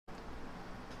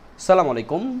সালাম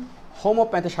আলাইকুম, home of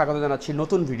ম্যাথে স্বাগত জানাচ্ছি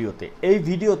নতুন ভিডিওতে। এই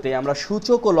ভিডিওতে আমরা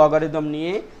সূচক ও লগারিদম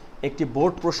নিয়ে একটি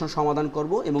বোর্ড প্রশ্ন সমাধান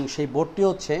করব এবং সেই বোর্ডটি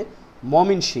হচ্ছে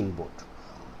ময়মনসিংহ বোর্ড।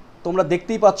 তোমরা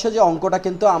দেখতেই পাচ্ছ যে অঙ্কটা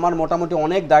কিন্তু আমার মোটামুটি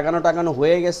অনেক দাগানো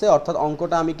হয়ে গেছে, অর্থাৎ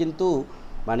অঙ্কটা আমি কিন্তু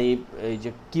এই যে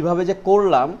কীভাবে যে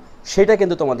করলাম সেটা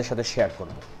কিন্তু তোমাদের সাথে শেয়ার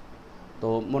করব। তো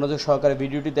মনোযোগ সহকারে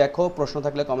ভিডিওটি দেখো, প্রশ্ন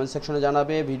থাকলে কমেন্ট সেকশনে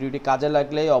জানাবে। ভিডিওটি কাজে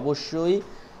লাগলে অবশ্যই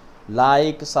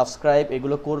লাইক সাবস্ক্রাইব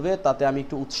এগুলো করবে, তাতে আমি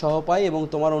একটু উৎসাহ পাই এবং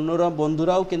তোমার অন্যরা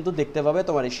বন্ধুরাও কিন্তু দেখতে পাবে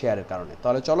তোমার এই শেয়ারের কারণে।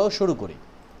 তাহলে চলো শুরু করি।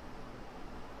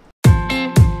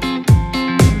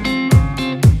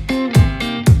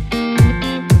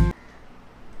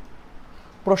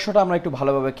 প্রশ্নটা আমরা একটু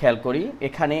ভালোভাবে খেয়াল করি।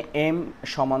 এখানে m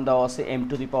সমান দেওয়া আছে m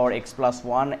to the power x plus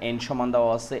 1, n সমান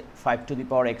দেওয়া আছে 5 to the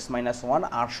power x minus 1,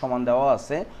 r সমান দেওয়া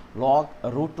আছে log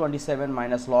root 27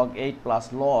 minus log 8 plus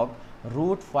log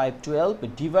root 512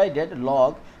 divided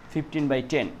log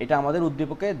 15/10। এটা আমাদের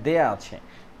উদ্দীপকে দেয়া আছে।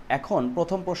 এখন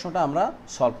প্রথম প্রশ্নটা আমরা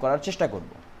সলভ করার চেষ্টা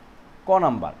করব। ক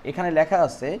নাম্বার, এখানে লেখা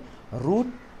আছে রুট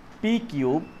পি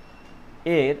কিউব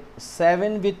এর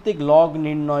 7 ভিত্তিক লগ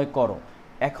নির্ণয় করো।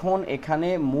 এখন এখানে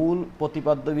মূল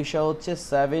প্রতিপাদ্য বিষয় হচ্ছে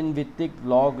 7 ভিত্তিক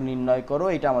লগ নির্ণয় করো,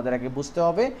 এটা আমাদের আগে বুঝতে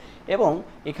হবে। এবং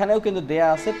এখানেও কিন্তু দেয়া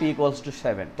আছে p ইকুয়ালস টু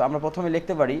 7। তো আমরা প্রথমে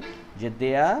লিখতে পারি যে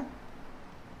দেয়া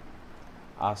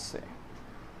আছে,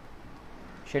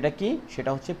 সেটা কি? সেটা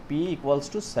হচ্ছে p ইকুয়ালস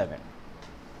টু 7।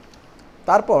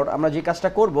 তারপর আমরা যে কাজটা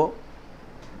করব,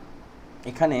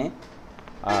 এখানে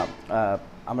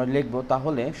আমরা লিখব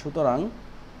তাহলে, সুতরাং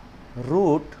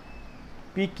রুট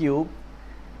পি কিউব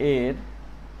এর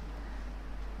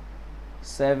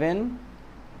 7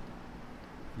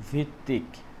 ভিত্তিক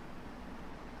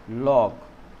লগ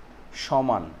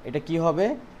সমান, এটা কি হবে?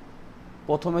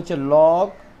 প্রথমে হচ্ছে লগ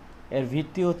এর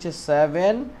ভিত্তি হচ্ছে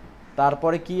 7,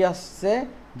 তারপরে কি আসছে,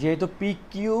 যেহেতু পি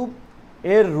কিউব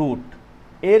এর রুট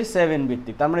এর 7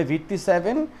 ভিত্তিক, তার মানে ভিত্তি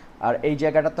 7 আর এই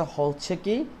জায়গাটাতে হচ্ছে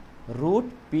কি রুট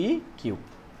পি কিউব।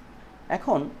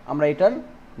 এখন আমরা এটার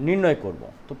নির্ণয় করব।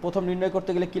 তো প্রথম নির্ণয়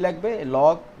করতে গেলে কি লাগবে?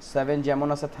 লগ 7 যেমন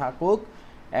আছে থাকুক।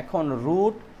 এখন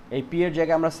রুট এই পি এর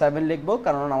জায়গায় আমরা 7 লিখব,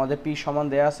 কারণ আমাদের পি সমান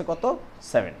দেওয়া আছে কত?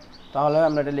 7। তাহলে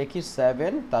আমরা এটা লিখি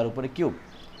 7 তার উপরে কিউব।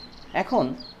 এখন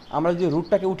আমরা যদি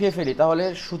রুটটাকে উঠিয়ে ফেলি তাহলে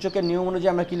সূচকের নিয়ম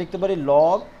অনুযায়ী আমরা কি লিখতে পারি?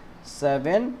 লগ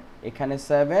 7, এখানে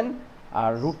 7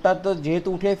 আর রুটটা তো যেহেতু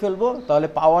উঠিয়ে ফেলবো তাহলে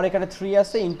পাওয়ার এখানে 3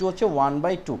 আছে, ইন্টু হচ্ছে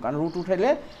 1/2, কারণ রুট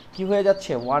উঠাইলে কি হয়ে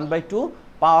যাচ্ছে? 1/2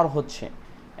 পাওয়ার হচ্ছে।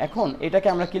 এখন এটাকে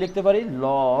আমরা কি লিখতে পারি?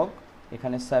 লগ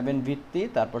এখানে 7 ভিত্তি,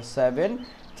 তারপর 7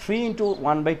 3 ইন্টু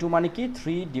 1/2 মানে কি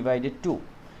 3/2।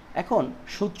 এখন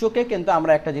সূচকে কিন্তু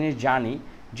আমরা একটা জিনিস জানি,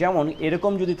 যেমন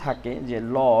এরকম যদি থাকে যে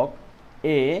লগ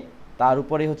এ তার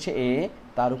উপরে হচ্ছে এ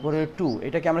তার উপরে 2,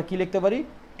 এটাকে আমরা কি লিখতে পারি?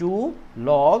 2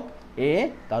 লগ এ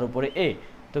তার উপরে এ।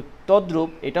 তো তদ্রূপ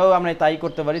এটাও আমরা তাই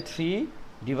করতে পারি,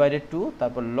 3/2,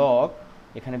 তারপর লগ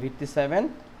এখানে ভিত্তি 7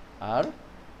 আর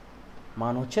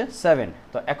মান হচ্ছে 7।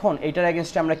 তো এখন এইটার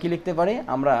এগেনস্টে আমরা কি লিখতে পারি?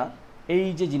 আমরা এই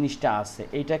যে জিনিসটা আছে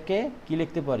এইটাকে কি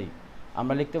লিখতে পারি?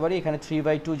 আমরা লিখতে পারি এখানে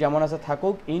 3/2 যেমন আছে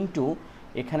থাকুক, ইন্টু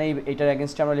এখানে এইটার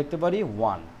এগেনস্টে আমরা লিখতে পারি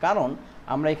 1, কারণ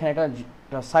আমরা এখানে একটা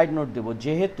সাইড নোট দেব,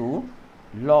 যেহেতু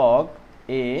log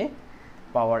A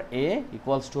power A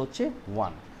equals to হচ্ছে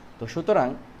 1। তো সুতরাং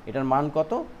এটার মান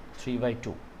কত?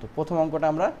 3/2। তো প্রথম অঙ্কটা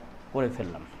আমরা করে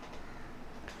ফেললাম।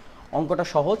 অঙ্কটা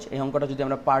সহজ, এই অঙ্কটা যদি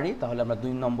আমরা পারি তাহলে আমরা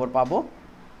 2 নম্বর পাবো,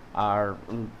 আর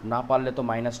না পারলে তো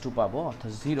 -2 পাবো,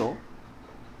 অর্থাৎ 0।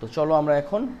 তো চলো আমরা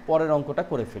এখন পরের অঙ্কটা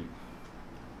করে ফেলি।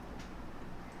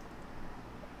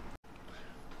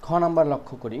 খ নাম্বার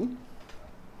লক্ষ্য করি,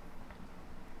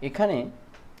 এখানে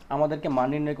আমাদেরকে মান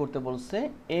নির্ণয় করতে বলছে।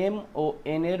 m ও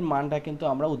n এর মানটা কিন্তু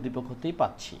আমরা উদ্দীপক হতেই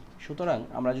পাচ্ছি। সুতরাং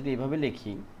আমরা যদি এভাবে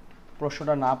লিখি,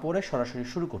 প্রশ্নটা না পড়ে সরাসরি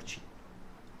শুরু করছি।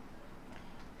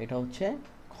 এটা হচ্ছে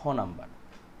খ নাম্বার,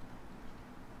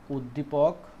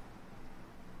 উদ্দীপক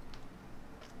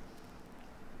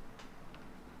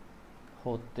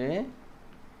হতে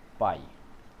পাই।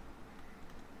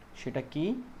 সেটা কি?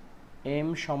 m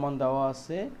সমান দেওয়া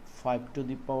আছে 5 to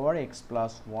the power x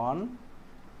plus 1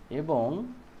 এবং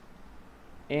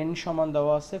n সমান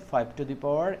দেওয়া আছে 5 to the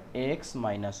power x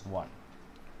minus 1।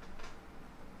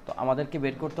 তো আমাদেরকে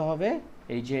বের করতে হবে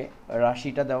এই যে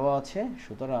রাশিটা দেওয়া আছে।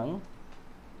 সুতরাং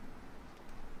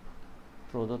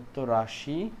প্রদত্ত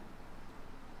রাশি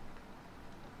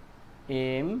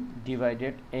m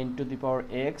divided n to the power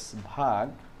x ভাগ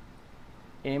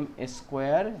m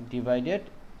square divided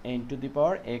n to the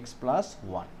power x plus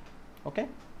 1। ওকে,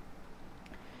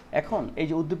 এখন এই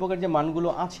যে উদ্দীপকের যে মানগুলো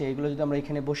আছে এগুলো যদি আমরা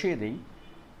এখানে বসিয়ে দিই,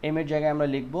 m এর জায়গায় আমরা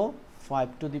লিখব 5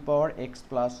 to the power x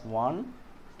plus 1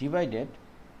 divided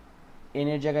n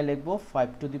এর জায়গায় লিখব 5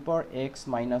 to the power x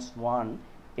minus 1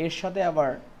 এর সাথে আবার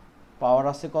পাওয়ার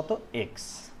আছে কত এক্স,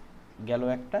 গেল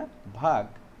একটা, ভাগ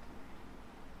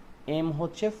এম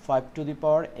হচ্ছে 5 to the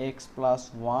power x plus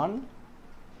 1,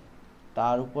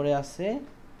 তার উপরে আছে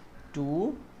 2,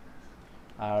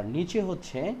 আর নিচে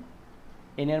হচ্ছে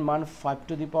এন এর মান 5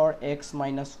 to the power x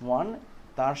minus 1,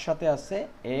 তার সাথে আছে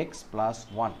এক্স প্লাস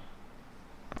 1।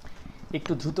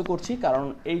 একটু দ্রুত করছি কারণ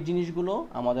এই জিনিসগুলো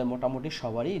আমাদের মোটামুটি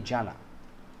সবারই জানা।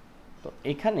 তো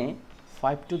এখানে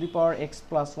 5 to the power x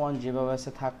plus 1 যেভাবে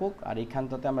আছে থাকুক, আর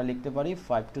এখানটাতে আমরা লিখতে পারি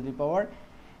 5 to the power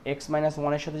x minus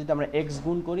 1 সাথে যদি আমরা এক্স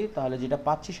গুণ করি তাহলে যেটা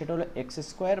পাচ্ছি সেটা হলো এক্স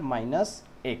স্কোয়ার মাইনাস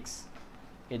এক্স,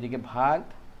 এদিকে ভাগ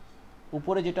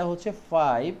উপরে যেটা হচ্ছে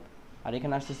 5 আর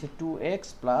এখানে আসতেছে 2x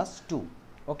প্লাস 2।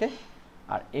 ওকে,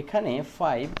 আর এখানে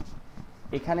 5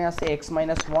 এখানে আছে x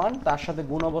মাইনাস 1, তার সাথে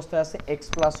গুণ অবস্থায় আছে x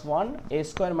plus 1, a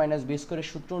square minus B স্কোয়ারের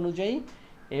সূত্র অনুযায়ী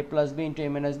a plus B into A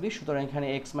minus B, সুতরাং এখানে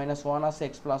x মাইনাস 1 আছে,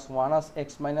 x প্লাস 1 আছে, x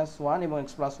মাইনাস 1 এবং x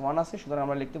প্লাস 1 আছে, সুতরাং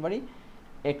আমরা লিখতে পারি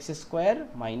x স্কোয়ার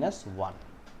মাইনাস 1।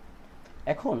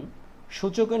 এখন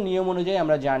সূচকের নিয়ম অনুযায়ী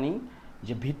আমরা জানি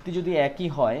যে ভিত্তি যদি একই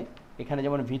হয়, এখানে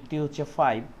যেমন ভিত্তি হচ্ছে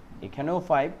 5, এখানেও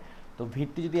 5, তো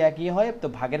ভিত্তি যদি একই হয় তো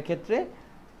ভাগের ক্ষেত্রে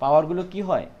পাওয়ারগুলো কি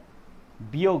হয়,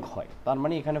 বিয়োগ হয়। তার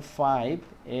মানে এখানে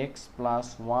 5x প্লাস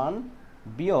 1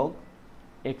 বিয়োগ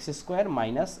এক্স স্কোয়ার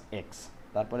মাইনাস এক্স,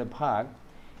 তারপরে ভাগ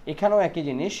এখানেও একই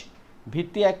জিনিস,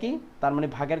 ভিত্তি একই, তার মানে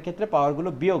ভাগের ক্ষেত্রে পাওয়ারগুলো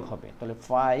বিয়োগ হবে। তাহলে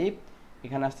 5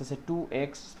 এখানে আসতেছে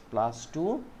 2x plus 2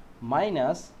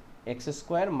 minus x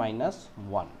square minus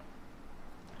 1।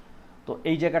 তো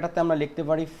এই জায়গাটাতে আমরা লিখতে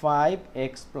পারি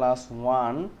 5x plus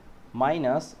 1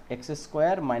 minus x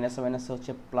square minus minus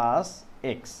হচ্ছে প্লাস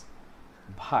এক্স,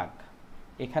 ভাগ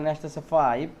এখানে আসতেছে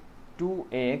 5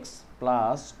 2x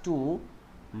plus 2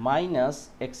 minus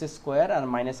x square আর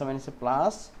মাইনাস মাইনাসে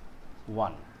প্লাস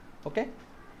 1। ওকে,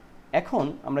 এখন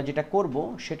আমরা যেটা করব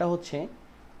সেটা হচ্ছে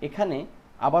এখানে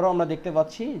আবারও আমরা দেখতে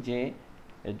পাচ্ছি যে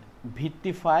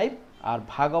ভিত্তি 5 আর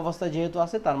ভাগ অবস্থায় যেহেতু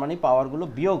আছে তার মানে পাওয়ারগুলো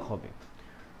বিয়োগ হবে।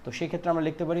 তো সেক্ষেত্রে আমরা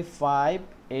লিখতে পারি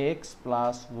 5x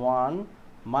plus 1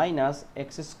 minus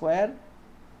x square,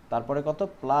 তারপরে কত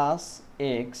প্লাস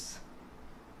এক্স,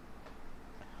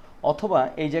 অথবা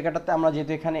এই জায়গাটাতে আমরা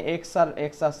যেহেতু এখানে এক্স আর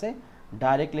এক্স আছে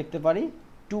ডাইরেক্ট লিখতে পারি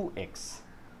 2x,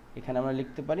 এখানে আমরা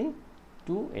লিখতে পারি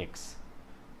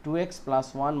 2x plus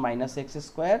 1 minus x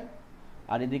square,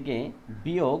 আর এদিকে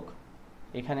বিয়োগ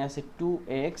এখানে আছে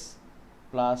 2x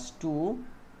প্লাস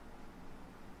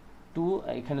 2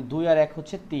 এখানে 2 আর 1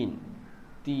 হচ্ছে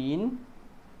 3,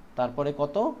 তারপরে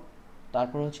কত,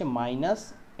 তারপর হচ্ছে মাইনাস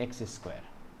এক্স স্কোয়ার।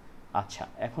 আচ্ছা,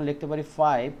 এখন লিখতে পারি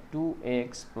 5 2x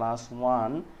plus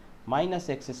 1 minus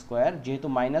x square, যেহেতু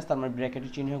মাইনাস তার মানে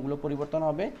ব্র্যাকেটের চিহ্নগুলো পরিবর্তন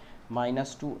হবে, মাইনাস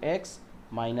 2x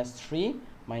মাইনাস 3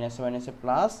 মাইনাস মাইনাসে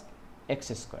প্লাস এক্স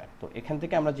স্কোয়ার। তো এখান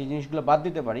থেকে আমরা যে জিনিসগুলো বাদ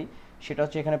দিতে পারি সেটা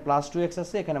হচ্ছে এখানে প্লাস 2x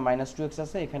আছে, এখানে মাইনাস 2x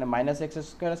আছে, এখানে মাইনাস এক্স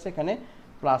স্কোয়ার আছে, এখানে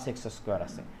প্লাস এক্স স্কোয়ার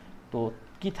আছে। তো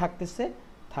কি থাকতেছে,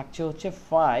 থাকছে হচ্ছে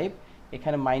 5,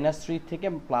 এখানে মাইনাস 3 থেকে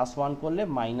প্লাস 1 করলে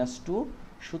মাইনাস 2,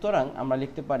 সুতরাং আমরা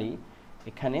লিখতে পারি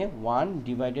এখানে 1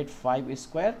 ডিভাইডেড 5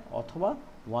 স্কোয়ার অথবা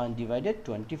 1 ডিভাইডেড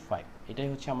 25। এটাই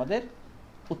হচ্ছে আমাদের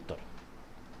উত্তর।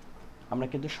 আমরা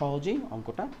কিন্তু সহজেই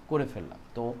অঙ্কটা করে ফেললাম।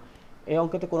 তো এই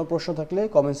অঙ্কতে কোনো প্রশ্ন থাকলে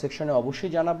কমেন্ট সেকশনে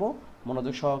অবশ্যই জানাবো।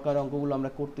 মনোযোগ সহকারে অঙ্কগুলো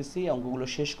আমরা করতেছি, অঙ্কগুলো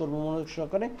শেষ করবো মনোযোগ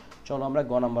সহকারে। চলো আমরা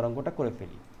গ নাম্বার অঙ্কটা করে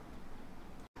ফেলি।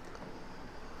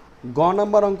 গ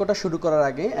নাম্বার অঙ্কটা শুরু করার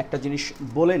আগে একটা জিনিস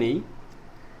বলে নেই,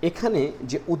 এখানে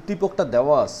যে উদ্দীপকটা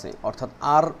দেওয়া আছে অর্থাৎ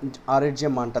আর এর যে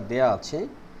মানটা দেয়া আছে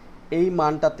এই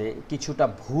মানটাতে কিছুটা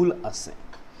ভুল আছে।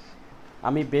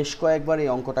 আমি বেশ কয়েকবার এই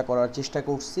অঙ্কটা করার চেষ্টা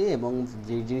করছি এবং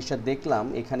যে জিনিসটা দেখলাম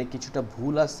এখানে কিছুটা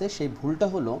ভুল আছে। সেই ভুলটা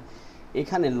হলো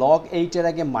এখানে লগ 8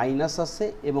 আগে মাইনাস আছে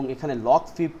এবং এখানে লগ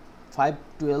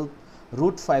 512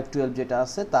 রুট 512 যেটা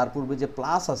আছে তার পূর্বে যে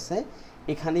প্লাস আছে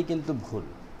এখানেই কিন্তু ভুল।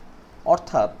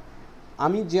 অর্থাৎ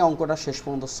আমি যে অঙ্কটা শেষ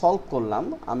পর্যন্ত সলভ করলাম,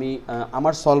 আমি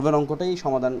আমার সলভের অঙ্কটাই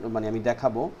সমাধান মানে আমি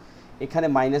দেখাবো। এখানে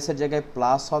মাইনাসের জায়গায়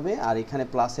প্লাস হবে আর এখানে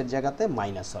প্লাসের জায়গাতে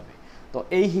মাইনাস হবে। তো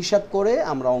এই হিসাব করে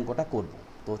আমরা অঙ্কটা করব।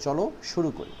 তো চলো শুরু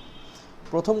করি।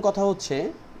 প্রথম কথা হচ্ছে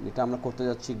যেটা আমরা করতে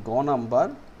যাচ্ছি, গ নাম্বার,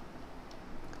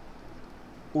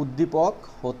 উদ্দীপক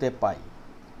হতে পাই।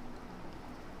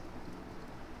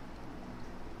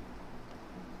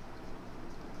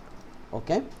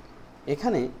 ওকে,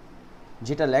 এখানে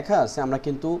যেটা লেখা আছে আমরা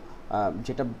কিন্তু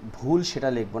যেটা ভুল সেটা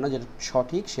লিখবো না, যেটা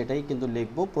সঠিক সেটাই কিন্তু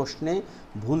লিখবো। প্রশ্নে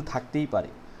ভুল থাকতেই পারে।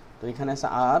 তো এখানে আছে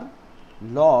আর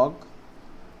লগ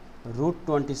রুট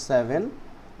 27,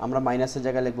 আমরা মাইনাসের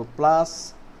জায়গায় লিখবো প্লাস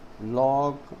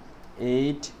লগ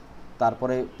 8,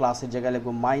 তারপরে প্লাসের জায়গায়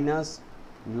লিখবো মাইনাস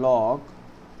লগ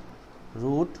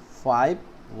রুট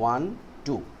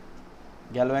 512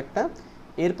 গেল একটা।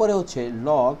 এরপরে হচ্ছে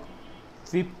log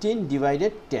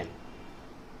 15/10।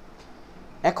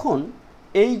 এখন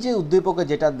এই যে উদ্দীপকে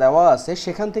যেটা দেওয়া আছে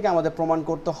সেখান থেকে আমাদের প্রমাণ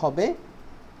করতে হবে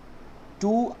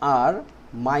 2r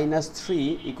 - 3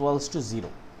 = 0।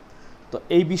 তো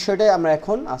এই বিষয়টাই আমরা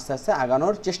এখন আস্তে আস্তে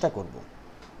আগানোর চেষ্টা করব।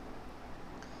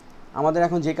 আমাদের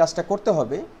এখন যে কাজটা করতে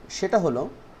হবে সেটা হলো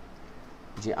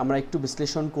যে আমরা একটু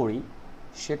বিশ্লেষণ করি।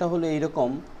 সেটা হলো এইরকম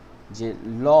যে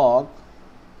log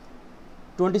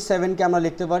 27 কে আমরা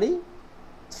লিখতে পারি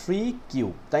 3³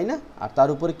 তাই না, আর তার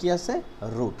উপরে কি আছে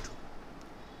রুট,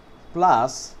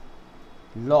 প্লাস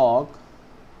log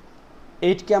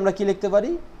 8 কে আমরা কি লিখতে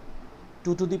পারি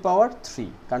 2⁻3,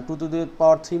 কারণ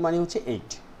 2⁻3 মানে হচ্ছে 8,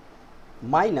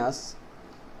 মাইনাস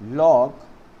log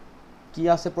কি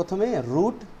আছে প্রথমে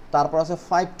রুট, তারপর আছে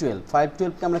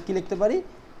 512 কে আমরা কি লিখতে পারি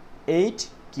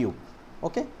 8³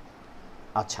 ওকে।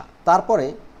 আচ্ছা, তারপরে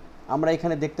আমরা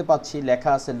এখানে দেখতে পাচ্ছি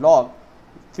লেখা আছে log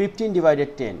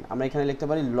 15/10, আমরা এখানে লিখতে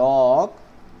পারি log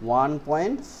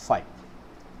 1.5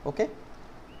 ওকে।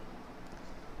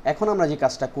 এখন আমরা যে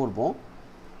কাজটা করব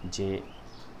যে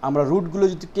আমরা রুটগুলো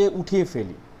যদি উঠিয়ে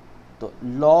ফেলি, তো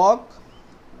log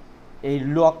এই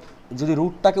log যদি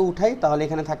রুটটাকে উঠাই তাহলে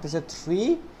এখানে থাকতেছে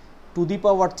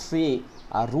 3⁻3,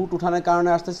 আর রুট উঠানোর কারণে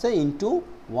আসতেছে ইন্টু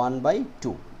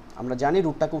 1/2। আমরা জানি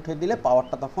রুটটাকে উঠে দিলে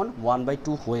পাওয়ারটা তখন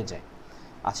 1/2 হয়ে যায়।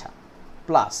 আচ্ছা,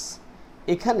 প্লাস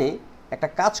এখানে একটা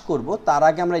কাজ করব, তার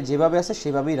আগে আমরা যেভাবে আছে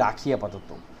সেভাবেই রাখি আপাতত,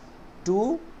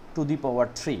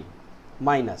 2⁻3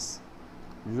 মাইনাস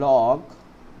log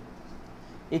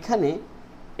এখানে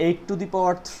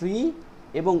 8⁻3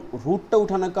 এবং রুটটা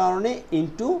উঠানোর কারণে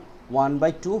ইন্টু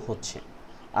 1/2 হচ্ছে,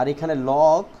 আর এখানে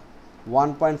log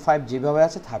 1.5 যেভাবে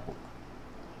আছে থাকুক।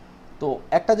 তো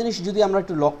একটা জিনিস যদি আমরা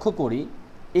একটু লক্ষ্য করি,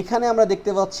 এখানে আমরা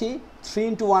দেখতে পাচ্ছি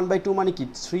 3 × 1/2 মানে কি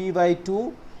 3/2,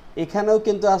 এখানেও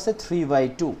কিন্তু আছে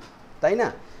 3/2 তাই না।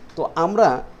 তো আমরা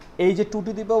এই যে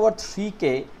 2⁻3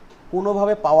 কে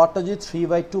কোনোভাবে পাওয়ারটা যদি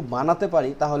 3/2 বানাতে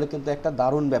পারি তাহলে কিন্তু একটা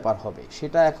দারুণ ব্যাপার হবে,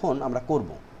 সেটা এখন আমরা করব।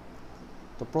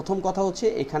 তো প্রথম কথা হচ্ছে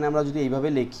এখানে আমরা যদি এইভাবে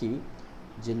লিখি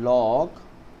যে log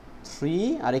 3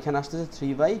 আর এখানে আসতেছে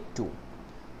 3/2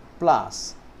 প্লাস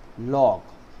log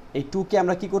এই 2 কে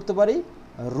আমরা কি করতে পারি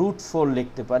 √4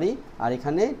 লিখতে পারি, আর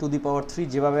এখানে 2⁻3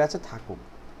 যেভাবে আছে থাকুক,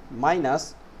 মাইনাস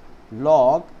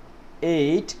log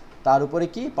 8 তার উপরে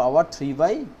কি পাওয়ার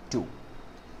 3/2,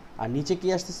 আর নিচে কি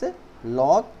আসতেছে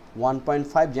log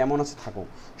 1.5 যেমন আছে থাকুক।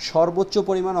 সর্বোচ্চ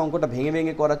পরিমাণ অঙ্কটা ভেঙে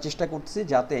ভেঙে করার চেষ্টা করতেছি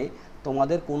যাতে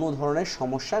তোমাদের কোনো ধরনের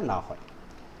সমস্যা না হয়।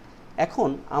 এখন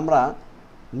আমরা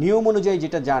নিয়ম অনুযায়ী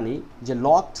যেটা জানি যে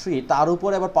log 3 তার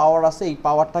উপরে আবার পাওয়ার আছে, এই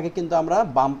পাওয়ারটাকে কিন্তু আমরা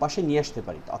বাম পাশে নিয়ে আসতে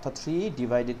পারি, অর্থাৎ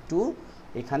 3/2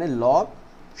 এখানে log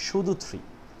শুধু 3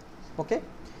 ওকে।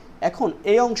 এখন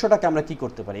এই অংশটাকে আমরা কি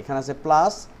করতে পারি, এখানে আছে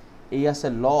প্লাস, এই আছে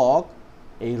log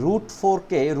এই √4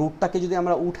 কে রুটটাকে যদি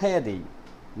আমরা উঠাইয়া দেই,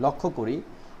 লক্ষ্য করি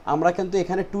আমরা কিন্তু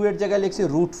এখানে 2 এর জায়গায় লিখছি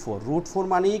 √4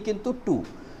 মানেই কিন্তু 2,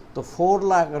 তো 4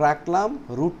 রাখলাম,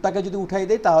 রুটটাকে যদি উঠাই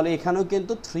দেই তাহলে এখানেও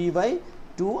কিন্তু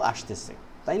 3/2 আসতেছে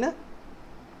তাই না।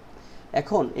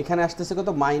 এখন এখানে আসতেছে কত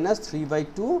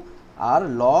 -3/2 আর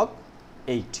log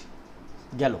 8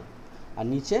 গেল, আর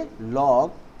নিচে log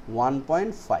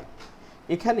 1.5।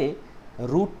 এখানে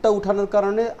রুটটা উঠানোর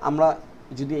কারণে আমরা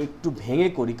যদি একটু ভেঙে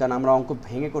করি, কারণ আমরা অঙ্ক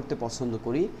ভেঙে করতে পছন্দ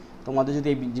করি, তোমাদের যদি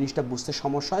এই জিনিসটা বুঝতে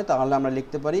সমস্যা হয় তাহলে আমরা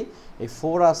লিখতে পারি এই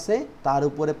 4 আছে তার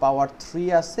উপরে পাওয়ার 3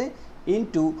 আছে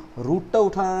ইন্টু রুটটা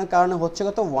উঠানোর কারণে হচ্ছে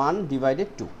কত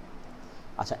 1/2।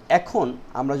 আচ্ছা, এখন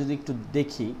আমরা যদি একটু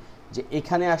দেখি যে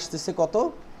এখানে আসতেছে কত,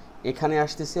 এখানে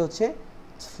আসতেছে হচ্ছে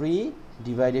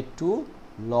 3/2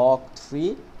 log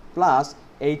 3 প্লাস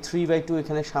এই 3/2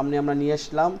 এখানে সামনে আমরা নিয়ে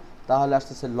আসলাম, তাহলে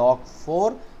আসতেছে log 4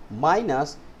 মাইনাস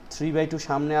 3/2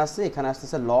 সামনে আসছে, এখানে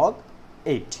আসতেছে log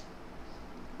 8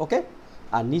 ওকে,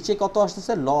 আর নিচে কত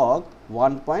আসতেছে log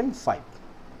 1.5।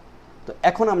 তো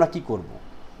এখন আমরা কি করব,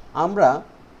 আমরা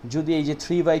যদি এই যে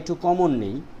 3/2 কমন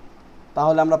নেই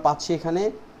তাহলে আমরা পাচ্ছি এখানে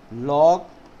log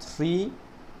 3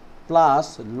 plus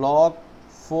log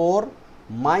 4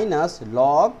 minus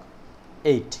log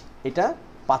 8 এটা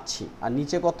পাচ্ছি, আর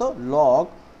নিচে কত log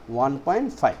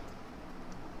 1.5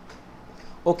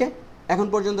 ওকে। এখন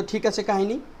পর্যন্ত ঠিক আছে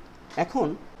কাহিনী। এখন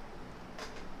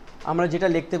আমরা যেটা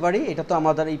লিখতে পারি এটা তো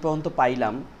আমাদের এই পর্যন্ত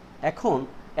পাইলাম। এখন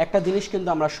একটা জিনিস কিন্তু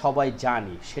আমরা সবাই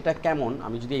জানি, সেটা কেমন,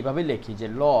 আমি যদি এইভাবে লিখি যে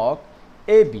log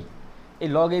AB, এই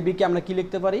log AB কে আমরা কি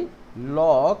লিখতে পারি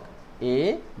log A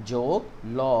যোগ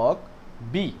log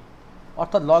B,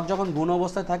 অর্থাৎ log যখন গুণ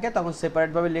অবস্থায় থাকে তখন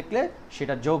সেপারেটভাবে লিখলে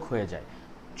সেটা যোগ হয়ে যায়।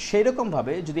 সেই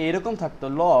রকমভাবে যদি এরকম থাকতো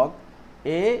log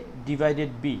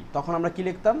A/B, তখন আমরা কি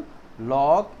লিখতাম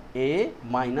log A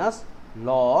minus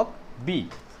log B।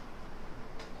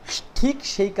 ঠিক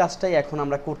সেই কাজটাই এখন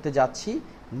আমরা করতে যাচ্ছি।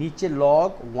 নিচে লগ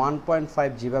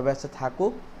 1.5 যেভাবে আছে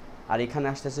থাকুক, আর এখানে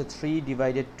আসতেছে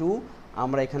 3/2।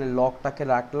 আমরা এখানে লগটাকে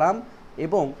রাখলাম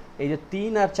এবং এই যে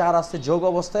 3 আর 4 আসছে যোগ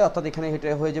অবস্থায়, অর্থাৎ এখানে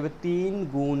এটা হয়ে যাবে 3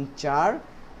 গুণ 4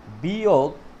 বিয়োগ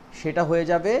সেটা হয়ে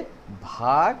যাবে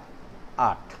ভাগ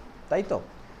 8, তাই তো?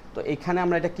 তো এখানে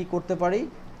আমরা এটা কি করতে পারি,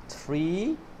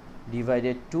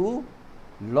 3/2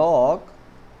 লগ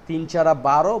 3 4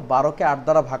 12, 12কে 8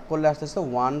 দ্বারা ভাগ করলে আসতেছে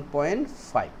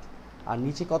 1.5, আর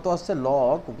নিচে কত আসছে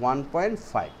লগ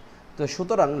 1.5। তো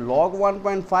সুতরাং লগ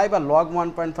 1.5 আর লগ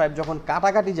 1.5 যখন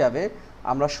কাটাকাটি যাবে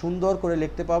আমরা সুন্দর করে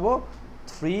লিখতে পাবো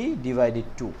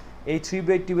 3/2। এই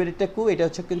 3/2 এটা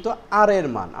হচ্ছে কিন্তু আর এর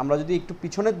মান। আমরা যদি একটু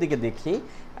পিছনের দিকে দেখি,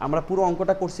 আমরা পুরো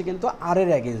অঙ্কটা করছি কিন্তু আর এর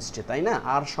অ্যাগেনস্টে, তাই না?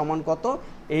 আর সমান কত,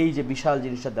 এই যে বিশাল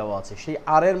জিনিসটা দেওয়া আছে, সেই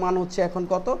আর এর মান হচ্ছে এখন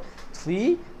কত,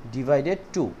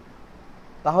 3/2।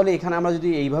 তাহলে এখানে আমরা যদি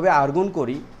এইভাবে আর গুণ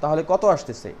করি তাহলে কত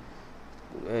আসতেছে,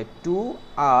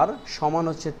 2r সমান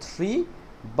হচ্ছে 3,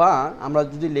 বা আমরা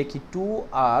যদি লিখি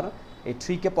 2r, এই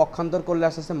 3কে পক্ষান্তর করলে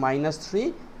আসতেছে -3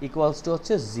 ইকুয়ালস টু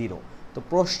হচ্ছে 0। তো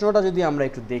প্রশ্নটা যদি আমরা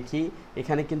একটু দেখি,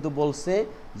 এখানে কিন্তু বলছে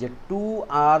যে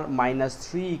 2r -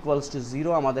 3 ইকুয়ালস টু 0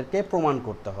 আমাদেরকে প্রমাণ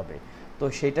করতে হবে। তো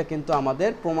সেটা কিন্তু আমাদের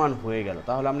প্রমাণ হয়ে গেল।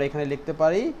 তাহলে আমরা এখানে লিখতে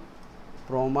পারি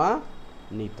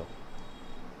প্রমাণিত।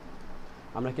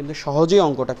 আমরা কিন্তু সহজেই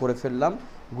অঙ্কটা করে ফেললাম।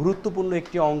 গুরুত্বপূর্ণ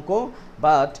একটি অঙ্ক,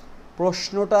 বাট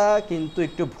প্রশ্নটা কিন্তু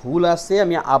একটু ভুল আছে।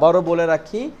 আমি আবারও বলে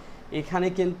রাখি, এখানে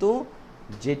কিন্তু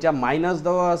যেটা মাইনাস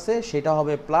দেওয়া আছে সেটা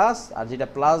হবে প্লাস, আর যেটা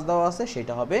প্লাস দেওয়া আছে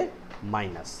সেটা হবে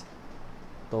মাইনাস।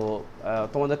 তো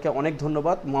তোমাদেরকে অনেক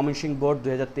ধন্যবাদ। ময়মনসিংহ বোর্ড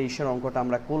 2023-এর অঙ্কটা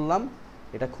আমরা করলাম।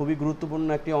 এটা খুবই গুরুত্বপূর্ণ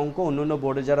একটি অঙ্ক অন্যান্য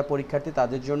বোর্ডে যারা পরীক্ষার্থী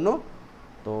তাদের জন্য।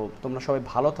 তো তোমরা সবাই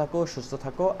ভালো থাকো, সুস্থ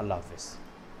থাকো। আল্লাহ হাফেজ।